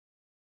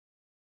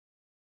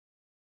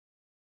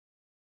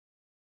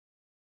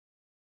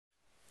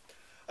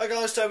Hi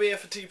guys, Toby here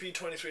for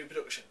TP23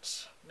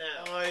 Productions.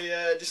 Now,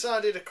 I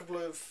decided a couple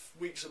of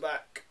weeks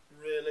back,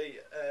 really,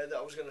 that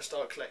I was going to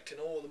start collecting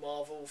all the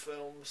Marvel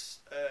films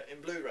in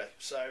Blu-ray.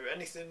 So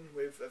anything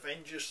with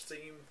Avengers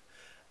theme,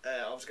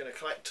 I was going to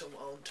collect them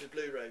onto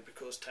Blu-ray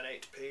because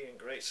 1080p and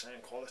great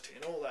sound quality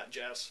and all that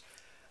jazz.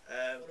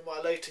 One of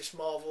my latest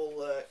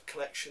Marvel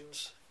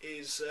collections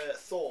is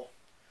Thor.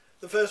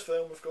 The first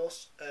film, of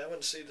course. I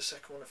went to see the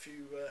second one a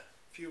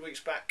few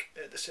weeks back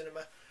at the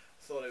cinema.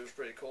 Thought it was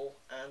pretty cool,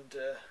 and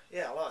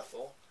yeah, I like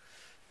Thor,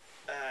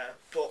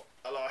 but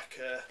I like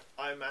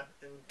Iron Man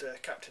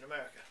and Captain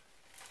America.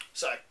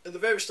 So at the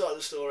very start of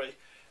the story,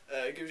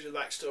 it gives you the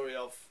backstory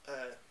of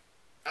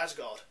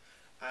Asgard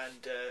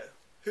and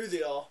who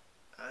they are,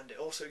 and it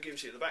also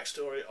gives you the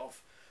backstory of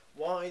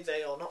why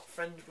they are not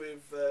friends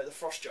with the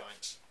Frost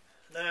Giants.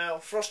 Now,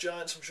 Frost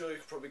Giants, I'm sure you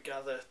could probably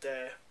gather,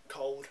 they're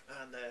cold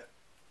and they're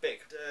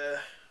big.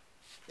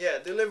 Yeah,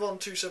 they live on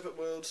two separate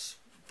worlds,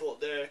 but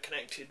they're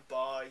connected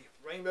by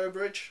Rainbow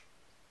Bridge.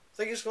 I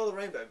think it's called the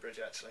Rainbow Bridge,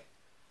 actually.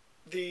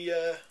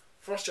 The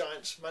Frost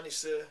Giants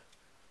managed to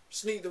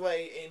sneak their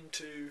way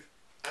into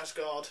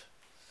Asgard,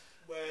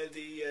 where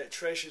the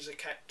treasures are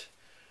kept.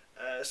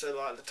 So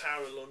like the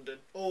Tower of London,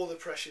 all the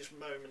precious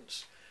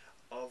moments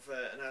of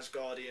an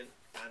Asgardian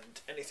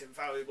and anything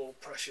valuable,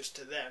 precious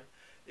to them,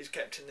 is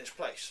kept in this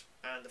place.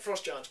 And the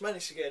Frost Giants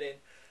managed to get in,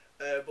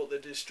 but they're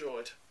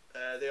destroyed.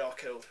 They are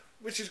killed,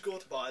 which is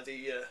good, by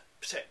the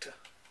Protector.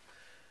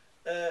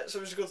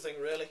 So it's a good thing,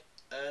 really,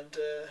 and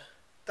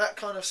that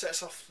kind of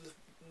sets off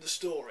the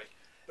story.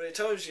 But it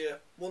tells you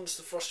once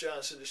the Frost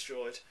Giants are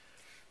destroyed,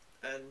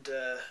 and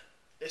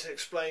it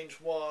explains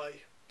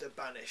why they're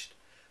banished.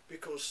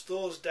 Because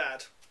Thor's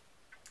dad,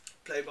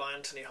 played by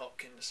Anthony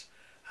Hopkins,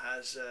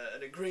 has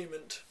an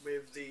agreement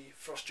with the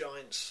Frost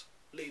Giants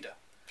leader,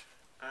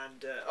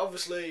 and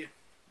obviously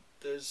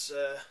there's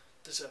a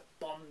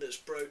bond that's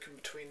broken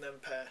between them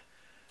pair.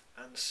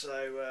 And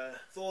so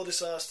Thor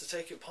decides to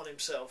take it upon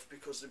himself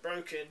because they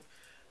broke in,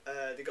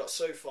 they got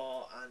so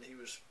far, and he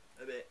was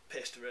a bit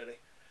pissed, really.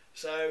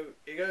 So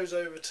he goes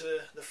over to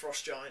the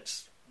Frost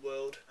Giants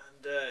world,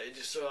 and he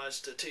decides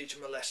to teach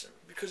him a lesson,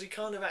 because he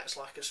kind of acts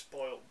like a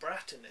spoiled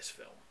brat in this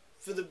film,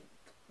 for the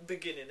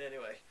beginning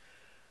anyway.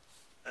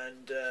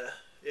 And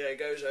yeah, he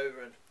goes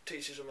over and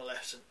teaches him a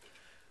lesson.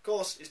 Of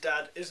course, his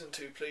dad isn't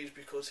too pleased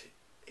because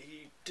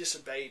he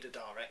disobeyed a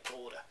direct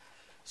order.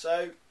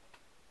 So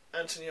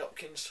Anthony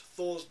Hopkins,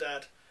 Thor's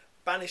dad,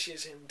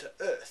 banishes him to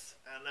Earth,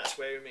 and that's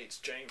where he meets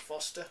Jane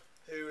Foster,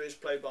 who is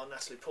played by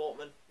Natalie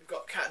Portman. We've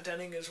got Kat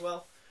Denning as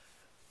well.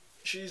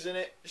 She's in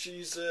it.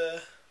 She's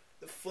the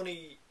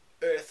funny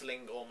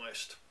Earthling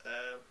almost.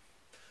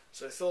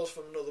 So Thor's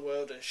from another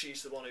world, and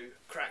she's the one who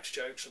cracks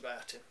jokes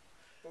about him.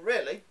 But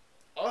really,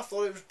 I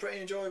thought it was a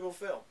pretty enjoyable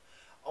film.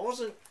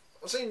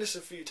 I've seen this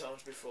a few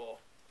times before,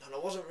 and I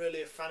wasn't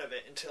really a fan of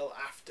it until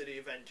after the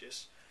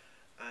Avengers,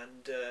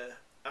 and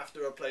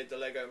after I played the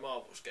Lego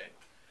Marvels game,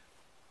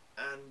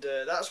 and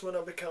that's when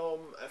I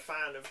became a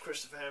fan of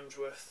Christopher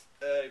Hemsworth.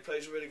 He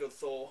plays a really good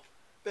Thor,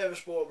 bit of a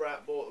spoiled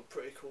brat, but a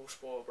pretty cool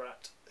spoiled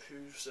brat,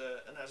 who's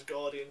an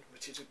Asgardian,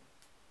 which is a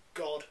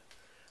god.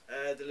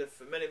 They live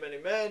for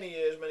many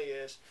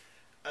years,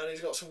 and he's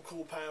got some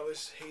cool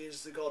powers. He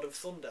is the god of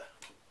thunder.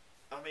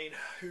 I mean,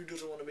 who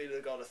doesn't want to be the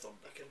god of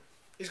thunder?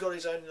 He's got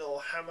his own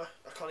little hammer.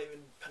 I can't even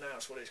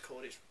pronounce what it's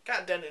called. It's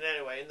Kat Denning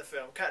anyway in the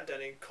film. Kat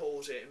Denning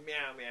calls it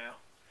meow meow,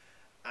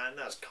 and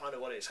that's kind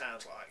of what it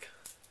sounds like.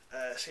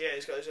 So yeah,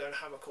 he's got his own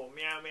hammer called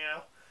Meow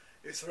Meow.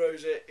 He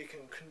throws it, he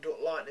can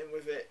conduct lightning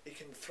with it, he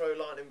can throw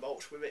lightning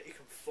bolts with it, he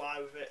can fly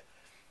with it.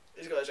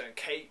 He's got his own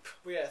cape.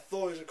 But yeah,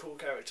 Thor is a cool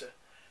character,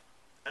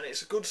 and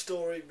it's a good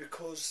story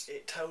because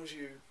it tells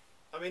you,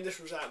 I mean, this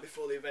was out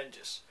before the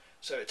Avengers,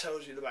 so it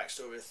tells you the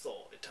backstory of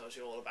Thor. It tells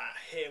you all about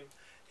him,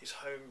 his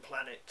home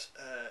planet,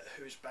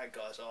 who his bad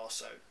guys are,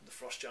 so the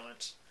Frost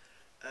Giants.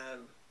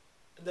 And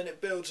then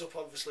it builds up,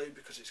 obviously,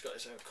 because it's got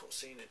its own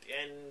cutscene at the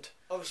end.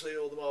 Obviously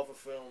all the Marvel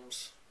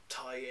films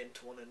tie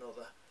into one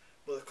another,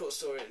 but the cut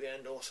story at the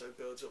end also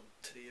builds up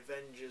to the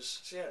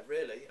Avengers. So yeah,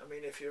 really, I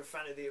mean, if you're a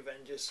fan of the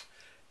Avengers,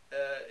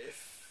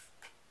 if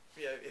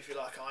you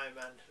like Iron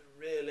Man,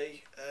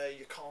 really,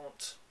 you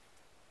can't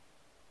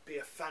be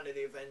a fan of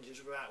the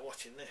Avengers without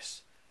watching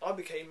this. I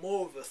became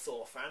more of a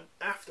Thor fan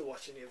after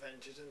watching the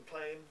Avengers and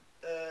playing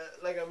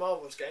Lego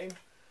Marvel's game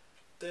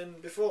than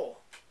before.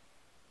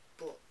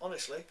 But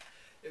honestly,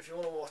 if you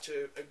want to watch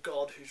a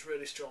god who's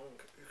really strong,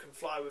 who can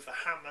fly with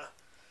a hammer,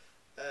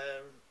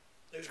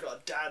 who's got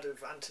a dad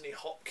of Anthony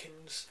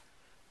Hopkins,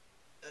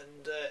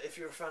 and if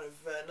you're a fan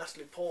of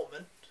Natalie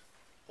Portman,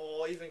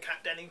 or even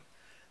Kat Denning,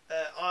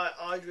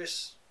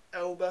 Idris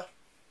Elba,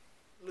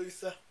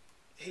 Luther,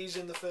 he's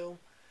in the film.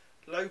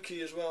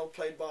 Loki as well,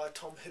 played by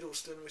Tom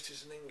Hiddleston, which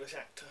is an English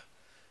actor.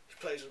 He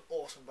plays an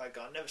awesome bad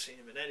guy. I've never seen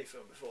him in any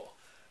film before,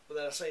 but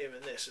then I see him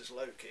in this as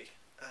Loki,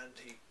 and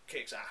he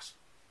kicks ass,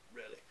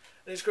 really.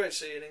 And it's great to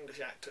see an English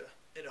actor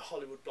in a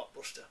Hollywood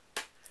blockbuster.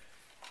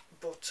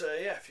 But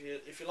yeah,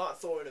 if you like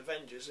Thor and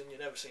Avengers and you've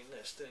never seen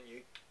this, then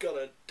you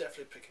gotta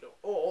definitely pick it up.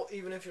 Or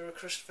even if you're a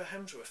Christopher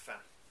Hemsworth fan,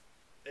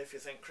 if you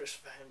think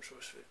Christopher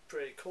Hemsworth was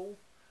pretty cool,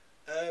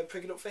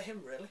 pick it up for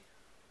him really.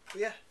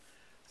 But yeah,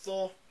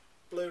 Thor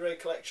Blu-ray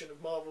collection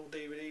of Marvel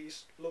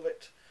DVDs, love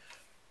it.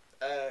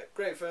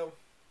 Great film.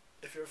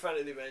 If you're a fan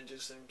of the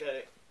Avengers, then get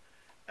it.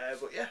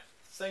 But yeah,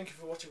 thank you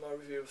for watching my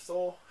review of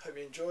Thor. Hope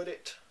you enjoyed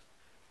it.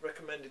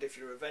 Recommended if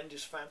you're an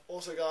Avengers fan.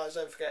 Also guys,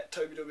 don't forget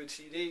Toby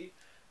WTD.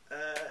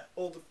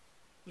 All the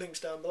links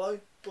down below.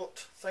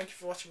 But thank you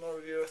for watching my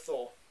review of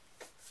Thor.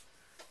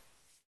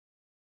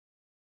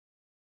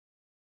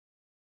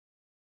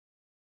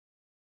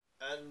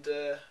 And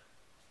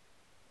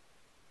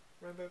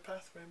Rainbow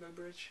Path, Rainbow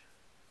Bridge.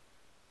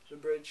 It's a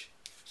bridge,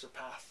 it's a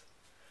path.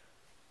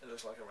 It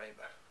looks like a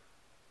rainbow.